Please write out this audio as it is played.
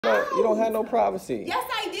no privacy. Yes,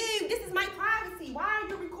 I do. This is my privacy. Why are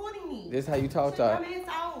you recording me? This is how you talk to her.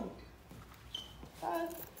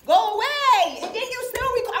 Go away! And then you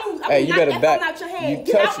still recording. Hey, you better back. Out your hand.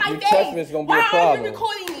 You touch me, it's gonna be a problem. Why are you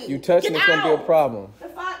recording me? You touch me, it's gonna be a problem. The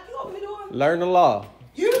fuck? You open the door. Learn the law.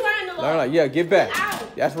 You learn the law. Yeah, get back.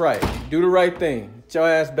 That's right. Do the right thing. Get your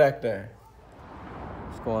ass back there.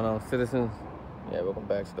 What's going on, citizens? Yeah, welcome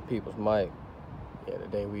back to the People's Mic. Yeah,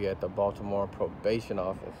 today we at the Baltimore Probation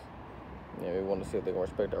office. Yeah, we want to see if they can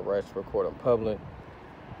respect our rights to record in public.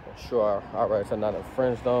 Ensure our rights are not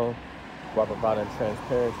infringed on, while providing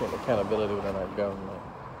transparency and accountability within our government.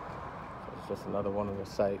 So it's just another one of the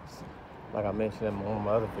sites. Like I mentioned in one of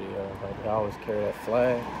my other videos, like they always carry that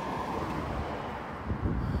flag.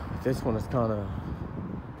 This one is kind of...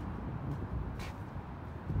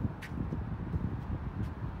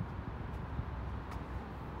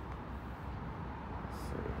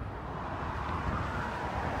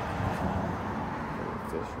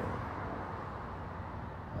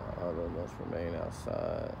 Other must remain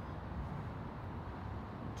outside.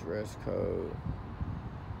 Dress code.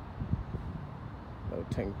 No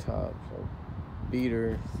tank tops, no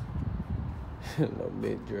beaters, no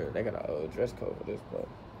mid-dress. They got an old dress code for this, but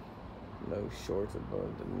no shorts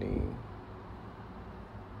above the knee.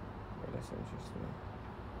 Yeah, that's interesting.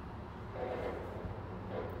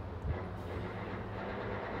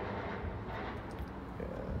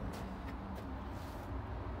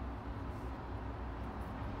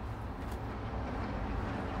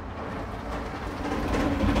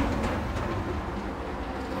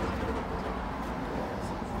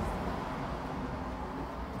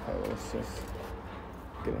 Let's just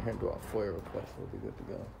get in here and do our FOIA request. We'll be good to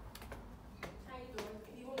go. How you doing?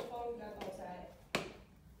 If you want the phone, you gotta go outside.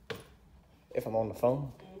 If I'm on the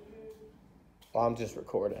phone? Mm-hmm. Well, I'm just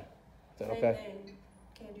recording. Is that Same okay? Thing.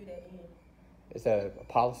 Can't do that here. Is that a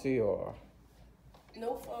policy or?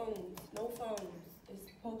 No phones. No phones.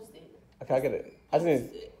 It's posted. Okay, I get it.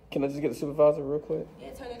 Can I just get a supervisor real quick?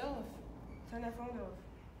 Yeah, turn it off. Turn that phone off.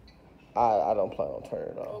 I don't plan on turning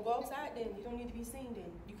it off. Or go outside then. You don't need to be seen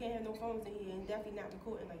then. You can't have no phones in here and definitely not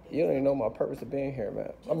recording like that. You don't even know my purpose of being here,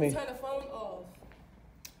 man. Turn the phone off.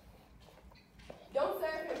 Don't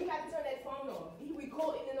serve him. You have to turn that phone off. He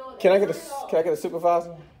recording and all that. Can I get a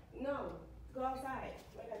supervisor? No. Go outside.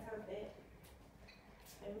 I got time for that.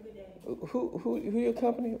 Have a good day. Who your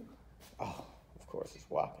company? Oh, of course it's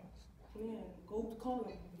Watkins. Yeah. Go call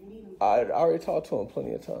him. You need him. I already talked to him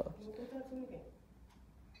plenty of times. Go talk to him again.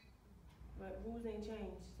 But rules ain't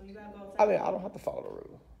changed, so you gotta go outside. I mean, I don't have to follow the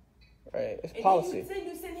rule, right? It's and policy.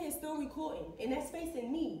 You sitting here still recording, and that's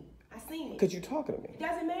facing me. I seen it. Cause you talking to me. It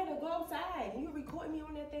doesn't matter. Go outside. You recording me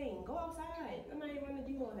on that thing. Go outside. I'm not even gonna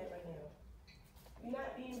do all that right now. You're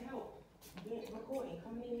not being helped. Being recording.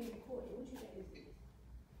 Coming in here recording. What you think this is?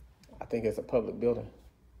 I think it's a public building.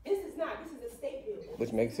 This is not. This is a state building.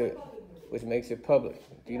 Which makes it public.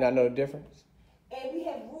 Do you not know the difference? And we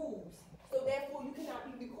have rules. So therefore, you cannot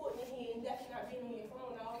be recording in here and definitely not being on your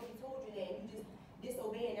phone. I already told you that. You just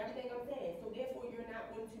disobeying everything I'm saying. So therefore, you're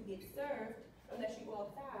not going to get served unless you go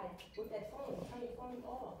outside with that phone. Turn your phone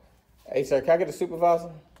off. Hey, sir, can I get a supervisor?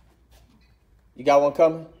 You got one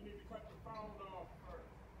coming? You need to cut the phone off first.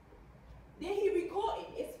 Then he recording.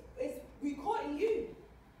 It's recording you.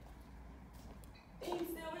 Then he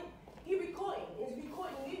stealing. He recording. It's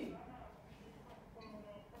recording you.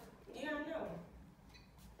 Yeah, I know.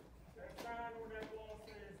 That sign on that wall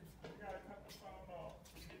says you gotta cut the phone off.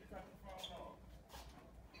 You need to cut the phone off.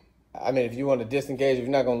 I mean, if you want to disengage, if you're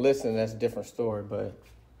not going to listen, that's a different story, but...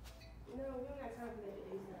 No, we don't got time for that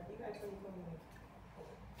today, son. You gotta turn your phone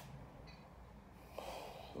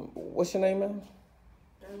off. What's your name, man?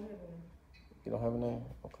 I don't have one. You don't have a name?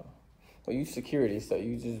 Okay. Well, you security, so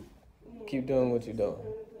you just keep doing what you're doing.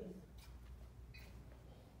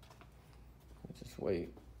 Just wait.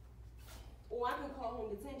 Or I can call home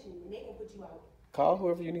detention and they can put you out. Call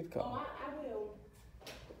whoever you need to call. Oh, I will.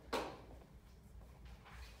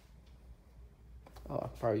 Oh, I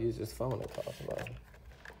could probably use this phone to call somebody.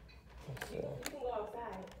 You can go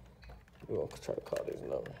outside. We're going to try to call this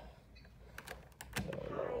number. Hi,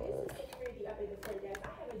 this is security up in the front desk. I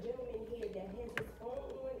have a gentleman here that has his phone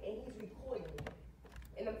on and he's recording.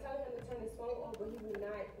 And I'm telling him to turn his phone off, but he will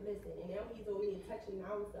not listen. And now he's over here touching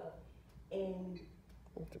our stuff. And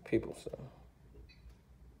The people, so.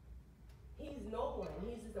 he's no one.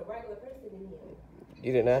 He's just a regular person in here.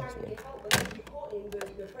 You didn't ask me. Trying to get help, but he's recording the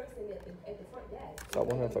person at the front desk. So I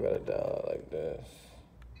wonder if I got it down like this.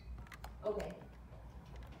 Okay.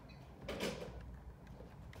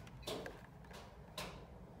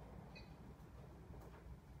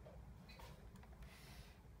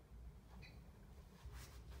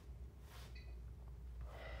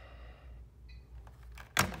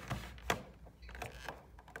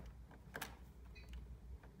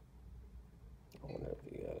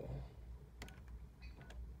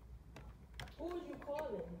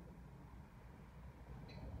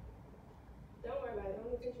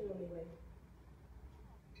 attention on me with.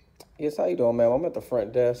 Yes, how you doing, ma'am? I'm at the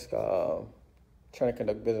front desk, trying to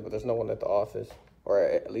conduct business, but there's no one at the office, or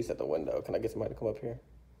at least at the window. Can I get somebody to come up here?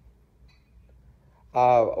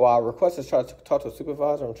 Well, our request is try to talk to a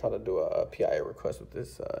supervisor. I'm trying to do a PIA request with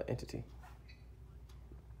this entity.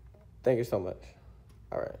 Thank you so much.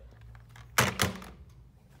 All right.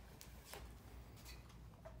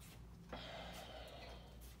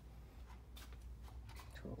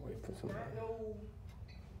 Not no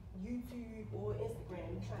YouTube or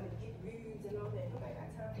Instagram trying to get views and all that. Nobody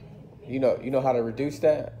got time for that. You know how to reduce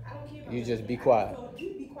that? I don't care about You just that. be quiet. So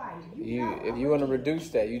you be quiet. You get out. If you want to reduce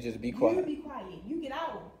that, you just be quiet. You be quiet. You get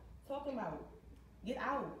out. Talking about get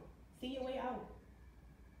out. See your way out.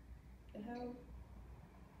 The hell?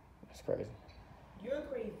 That's crazy. You're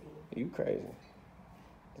crazy. You crazy.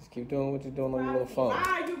 Just keep doing what you're doing on your little phone.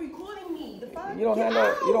 Why are you recording me? The fuck? You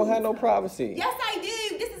don't have no privacy. Yes, I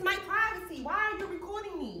do. This is my privacy. Why are you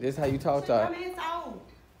recording me? This is how you talk to Shut your ass out.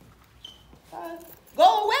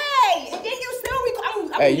 Go away! And then you still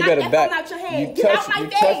recording. Hey, you better back. Out your head. You touch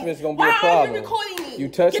me, it's gonna be a problem. Why are you recording me? You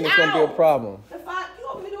touch me, it's gonna be a problem. The fuck? You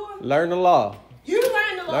open the door? Learn the law. You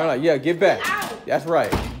learn the law. Yeah, get back. Get out. That's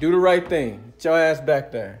right. Do the right thing. Get your ass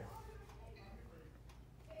back there.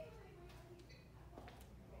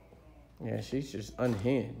 Yeah, she's just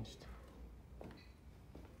unhinged.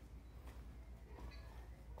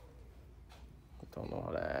 Don't know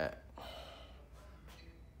how to act.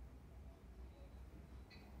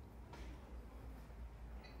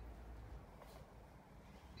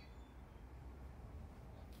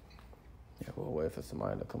 Yeah, we'll wait for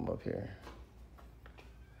somebody to come up here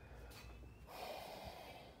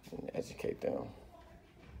and educate them.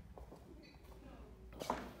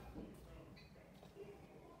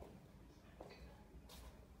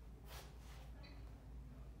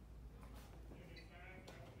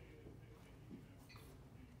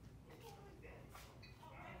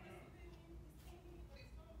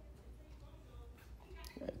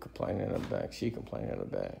 Complaining in the back. She complaining in the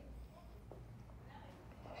back.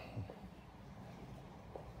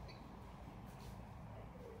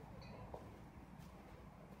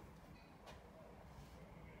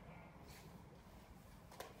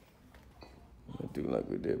 Let's do like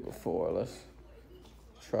we did before. Let's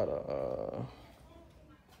try to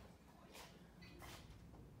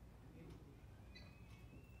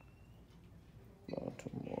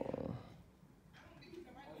Baltimore.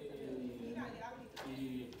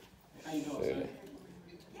 How you doing, sir?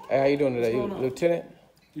 Hey, how you doing today? You, Lieutenant?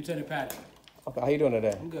 Lieutenant Patty. Okay, how you doing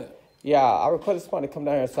today? I'm good. Yeah, I requested somebody to come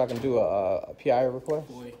down here so I can do a PI request.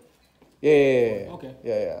 Boy. Yeah. Okay.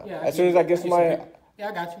 Yeah. As soon as I get somebody. Yeah,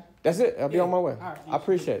 I got you. That's it. I'll be on my way. All right. I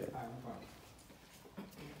appreciate it. All right, no problem.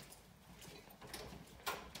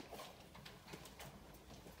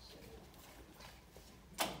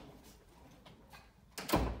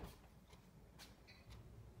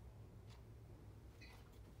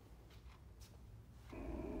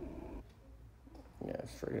 Yeah,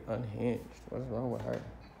 straight unhinged. What's wrong with her?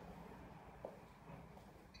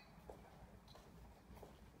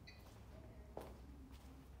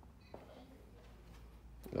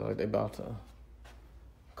 Look like they about to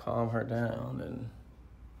calm her down and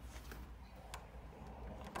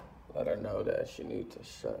let her know that she needs to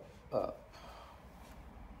shut up.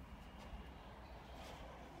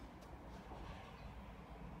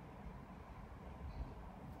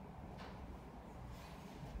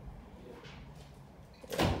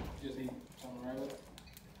 Just need something right with it?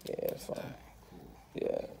 Yeah, it's fine.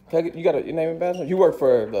 Yeah. Can I get, you got your name and badge? You work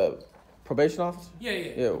for the probation office? Yeah.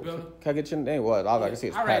 Yeah. Building. Can I get your name? What? All I can see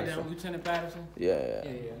is I write Patterson. down Lieutenant Patterson. Yeah. Yeah, I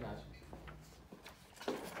got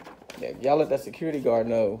you. Yeah, y'all let that security guard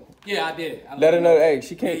know. Yeah, I did. Let her know, hey,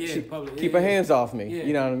 she can't public. keep her hands off me. Yeah.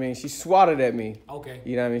 You know what I mean? She swatted at me. Okay.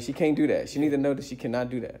 You know what I mean? She can't do that. She needs to know that she cannot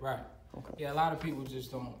do that. Right. Okay. Yeah, a lot of people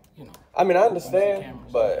just don't, you know. I mean, I understand,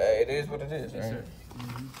 cameras. but hey, it is what it is, Yes, right? sir.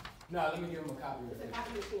 Mm-hmm. No, let me give him a copy of The it.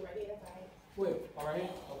 copy machine right there. That's all right. Wait, all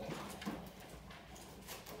right? Okay.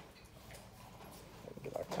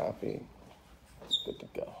 Get our copy. Good to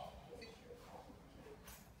go.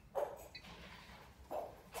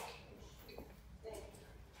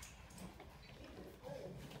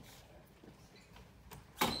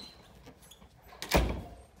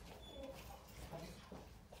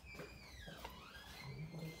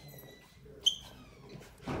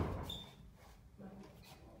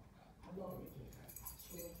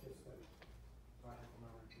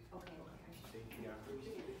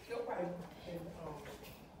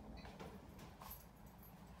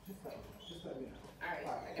 No problem. All right,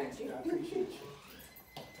 I got you. I appreciate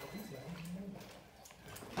you.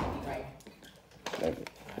 Right. Thank you.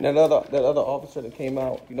 And that other officer that came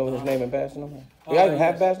out, you know his name and badge number? Do y'all even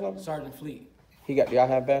have badge number? Sergeant Fleet. Y'all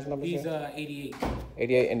have badge numbers? He's here? 88.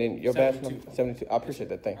 88, and then your badge 72. number? 72. I appreciate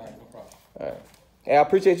that. Thank you. All right, no problem. All right. Hey, I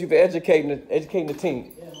appreciate you for educating the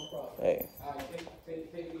team. Yeah, no problem. Hey. All right, take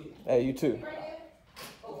it easy. Hey, you too.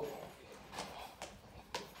 All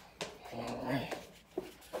right.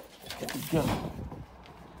 There we go.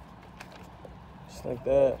 Just like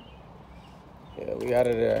that. Yeah, we out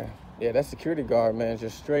of there. Yeah, that security guard, man,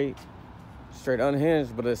 just straight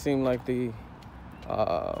unhinged, but it seemed like the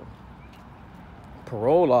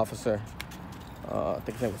parole officer, I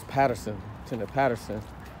think his name was Patterson, Lieutenant Patterson.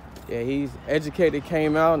 Yeah, he's educated,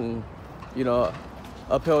 came out and, you know,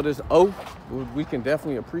 upheld his oath, which we can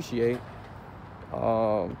definitely appreciate.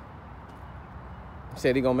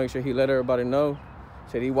 Said he gonna make sure he let everybody know.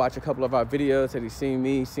 Said he watched a couple of our videos, said he seen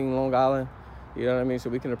me, seen Long Island. You know what I mean? So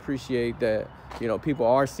we can appreciate that, you know, people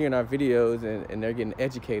are seeing our videos and they're getting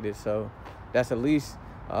educated. So that's the least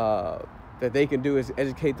that they can do is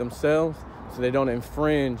educate themselves so they don't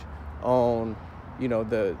infringe on, you know,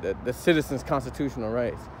 the citizens' constitutional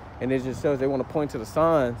rights. And it just shows they want to point to the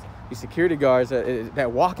signs, these security guards,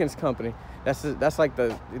 that Watkins company. That's like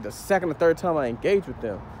the second or third time I engage with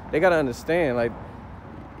them. They got to understand, like,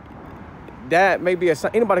 that may be a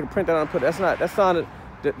sign. Anybody can print that out and put it. That's sign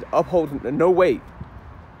that upholds no weight.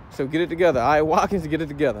 So get it together. All right, Watkins, get it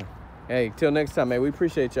together. Hey, till next time, man. We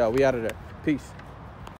appreciate y'all. We out of there. Peace.